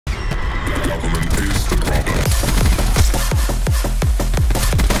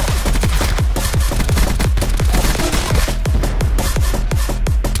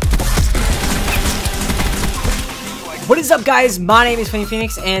is up, guys? My name is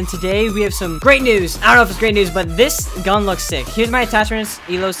Phoenix, and today we have some great news. I don't know if it's great news, but this gun looks sick. Here's my attachments: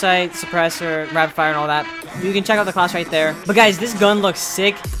 elo sight, suppressor, rapid fire, and all that. You can check out the class right there. But guys, this gun looks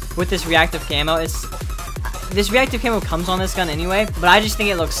sick with this reactive camo. This reactive camo comes on this gun anyway, but I just think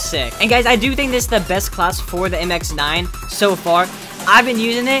it looks sick. And guys, I do think this is the best class for the MX9 so far. I've been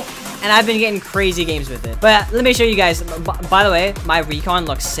using it, and I've been getting crazy games with it. But let me show you guys. By the way, my recon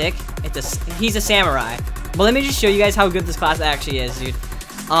looks sick. He's a samurai. But let me just show you guys how good this class actually is, dude.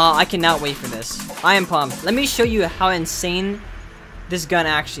 I cannot wait for this. I am pumped. Let me show you how insane this gun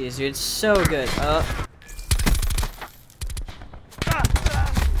actually is, dude. It's so good. But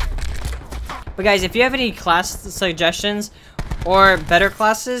guys, if you have any class suggestions or better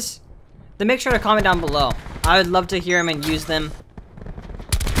classes, then make sure to comment down below. I would love to hear them and use them.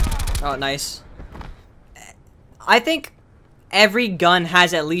 Oh, nice. I think every gun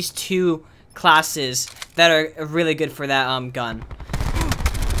has at least 2 classes that are really good for that gun.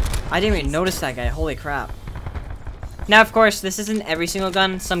 I didn't even notice that guy. Holy crap. Now, of course, this isn't every single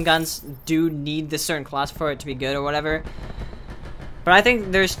gun. Some guns do need this certain class for it to be good or whatever. But I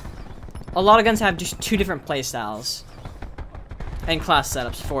think there's a lot of guns have just 2 different play styles and class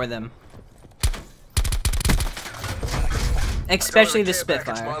setups for them. Especially the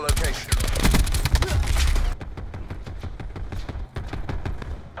Spitfire.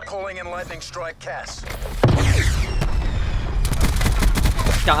 Calling in lightning strike Cass.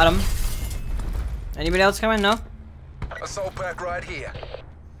 Got him. Anybody else coming? No? Assault pack right here.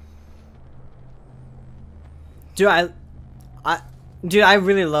 Dude, I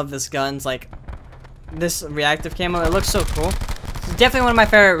really love this gun. It's like this reactive camo. It looks so cool. It's definitely one of my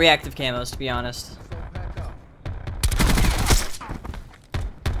favorite reactive camos, to be honest.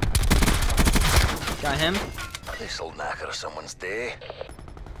 Got him. This'll knacker someone's day.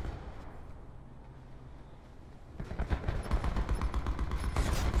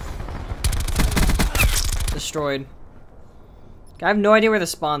 Destroyed. I have no idea where the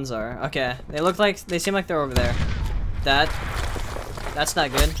spawns are. Okay, they seem like they're over there. That's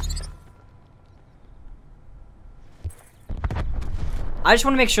not good. I just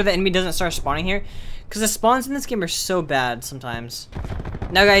want to make sure the enemy doesn't start spawning here, because the spawns in this game are so bad sometimes.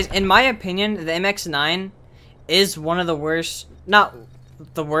 Now guys, in my opinion, the MX9 is one of the worst, not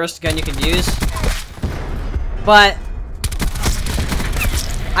the worst gun you could use, but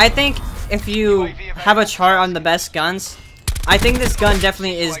I think if you have a chart on the best guns, I think this gun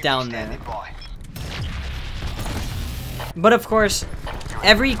definitely is down there. But of course,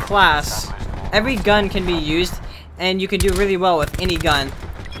 every class, every gun can be used, and you can do really well with any gun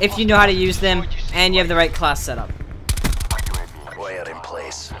if you know how to use them and you have the right class setup. Wire in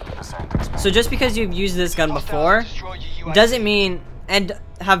place. So just because you've used this gun before doesn't mean, and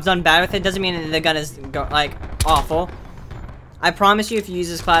have done bad with it, doesn't mean the gun is like awful. I promise you, if you use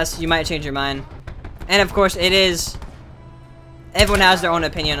this class, you might change your mind. And of course, everyone has their own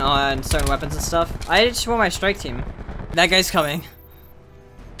opinion on certain weapons and stuff. I just want my strike team. That guy's coming.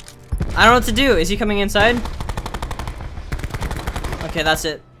 I don't know what to do. Is he coming inside? Okay, that's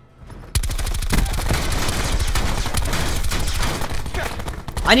it.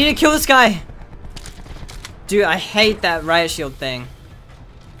 I need to kill this guy! Dude, I hate that riot shield thing.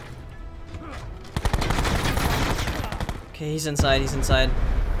 Okay, he's inside, he's inside.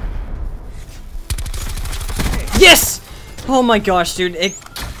 Yes! Oh my gosh, dude, it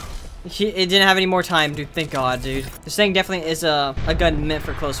didn't have any more time, dude. Thank God, dude. This thing definitely is a gun meant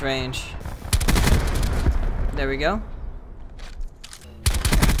for close range. There we go.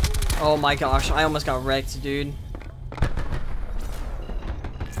 Oh my gosh, I almost got wrecked, dude.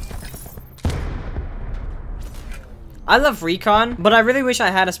 I love recon, but I really wish I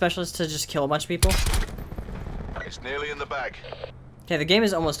had a specialist to just kill a bunch of people. It's nearly in the bag. Okay, the game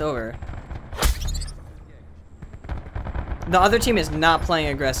is almost over. The other team is not playing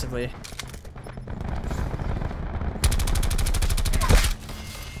aggressively.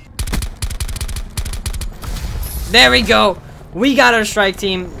 There we go! We got our strike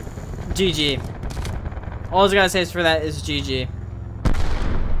team. GG. All I gotta say for that is GG.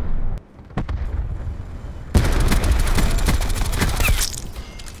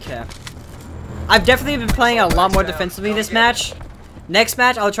 Okay. I've definitely been playing a lot more defensively this match. Next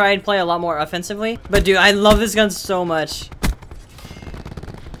match, I'll try and play a lot more offensively. But dude, I love this gun so much.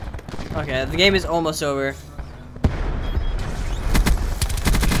 Okay, the game is almost over.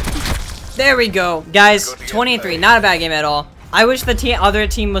 There we go. Guys, 20-3. Not a bad game at all. I wish the other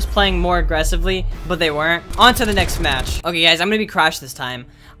team was playing more aggressively, but they weren't. On to the next match. Okay, guys, I'm gonna be Crash this time.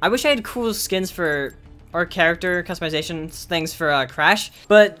 I wish I had cool skins for or character customization things for Crash,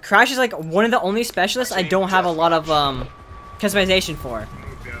 but Crash is like one of the only specialists I don't have a lot of customization for,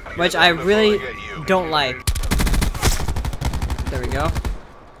 which I really don't like. There we go.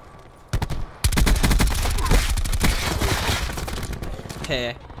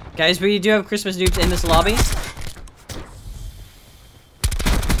 Okay, guys, we do have Christmas noobs in this lobby,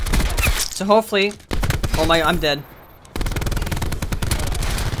 so hopefully, oh my, I'm dead.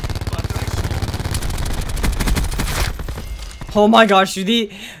 Oh my gosh,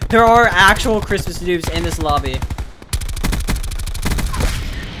 dude, there are actual Christmas noobs in this lobby.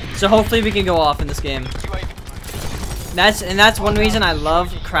 So hopefully we can go off in this game. That's one reason I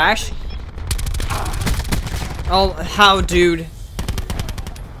love Crash. Oh, how, dude?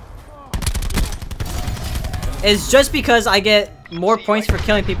 It's just because I get more points for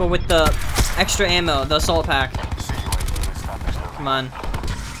killing people with the extra ammo, the assault pack. Come on.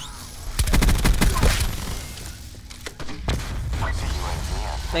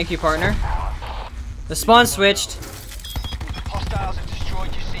 Thank you, partner. The spawn switched. Hostiles have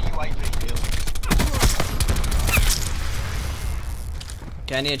destroyed your CUAV.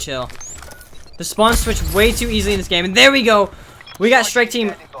 Okay, I need to chill. The spawn switched way too easily in this game, and there we go. We got strike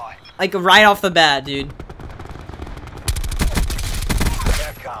team like right off the bat, dude.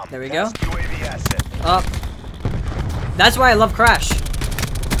 There we go. Up. That's why I love Crash.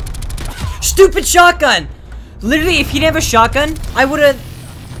 Stupid shotgun! Literally, if he didn't have a shotgun, I would have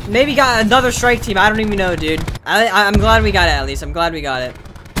maybe got another strike team. I don't even know, dude. I'm glad we got it, at least. I'm glad we got it.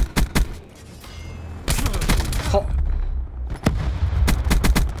 Oh.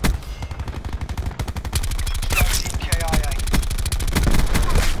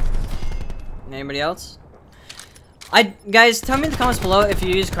 Anybody else? Guys, tell me in the comments below if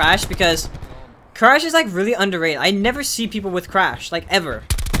you use Crash, because Crash is like really underrated. I never see people with Crash, like ever.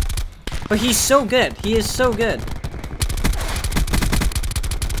 But he's so good. He is so good.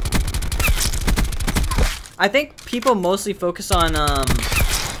 I think people mostly focus on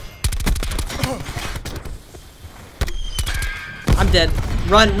I'm dead.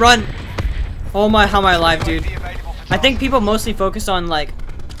 Run, run. Oh my, how am I alive, dude? I think people mostly focus on like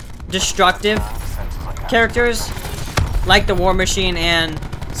destructive characters like the War Machine and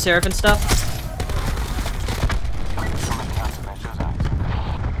Seraph and stuff.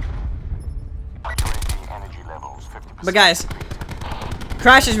 But guys,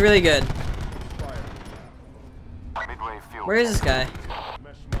 Crash is really good. Where is this guy?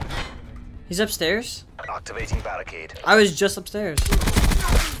 He's upstairs? Activating barricade. I was just upstairs.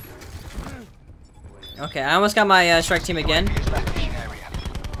 Okay, I almost got my strike team again.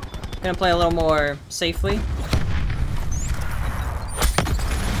 Gonna play a little more safely.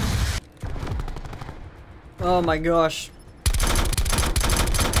 Oh my gosh.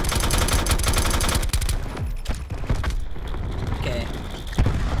 Okay.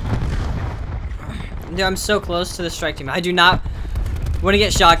 Dude, I'm so close to the strike team. I do not want to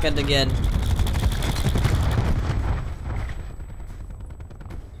get shotgunned again.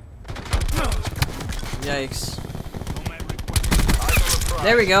 Yikes.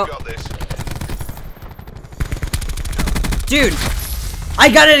 There we go. Dude,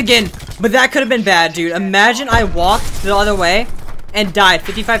 I got it again, but that could have been bad, dude. Imagine I walked the other way and died.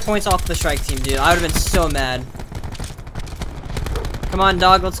 55 points off the strike team, dude. I would have been so mad. Come on,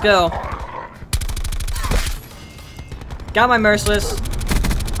 dog, let's go. Got my merciless.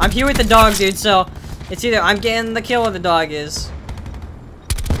 I'm here with the dog, dude, so it's either I'm getting the kill or the dog is.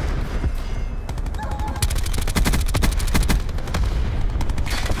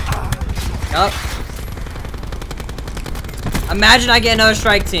 Yup. Imagine I get another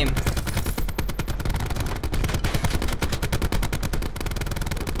strike team.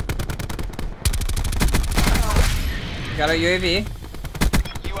 Got our UAV.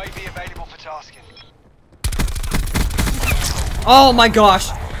 UAV available for tasking. Oh my gosh.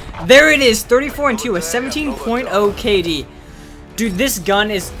 There it is. 34 and 2 with 17.0 KD. Dude, this gun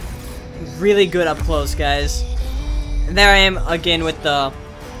is really good up close, guys. And there I am again with the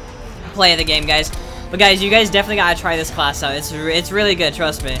play of the game, guys. But guys, you guys definitely gotta try this class out. It's really good,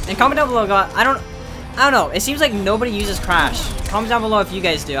 trust me. And comment down below, I don't know. It seems like nobody uses Crash. Comment down below if you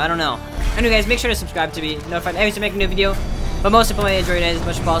guys do. I don't know. Anyway, guys, make sure to subscribe to be notified every time I make a new video. But most importantly, enjoy your day as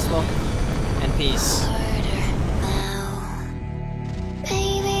much as possible. And peace.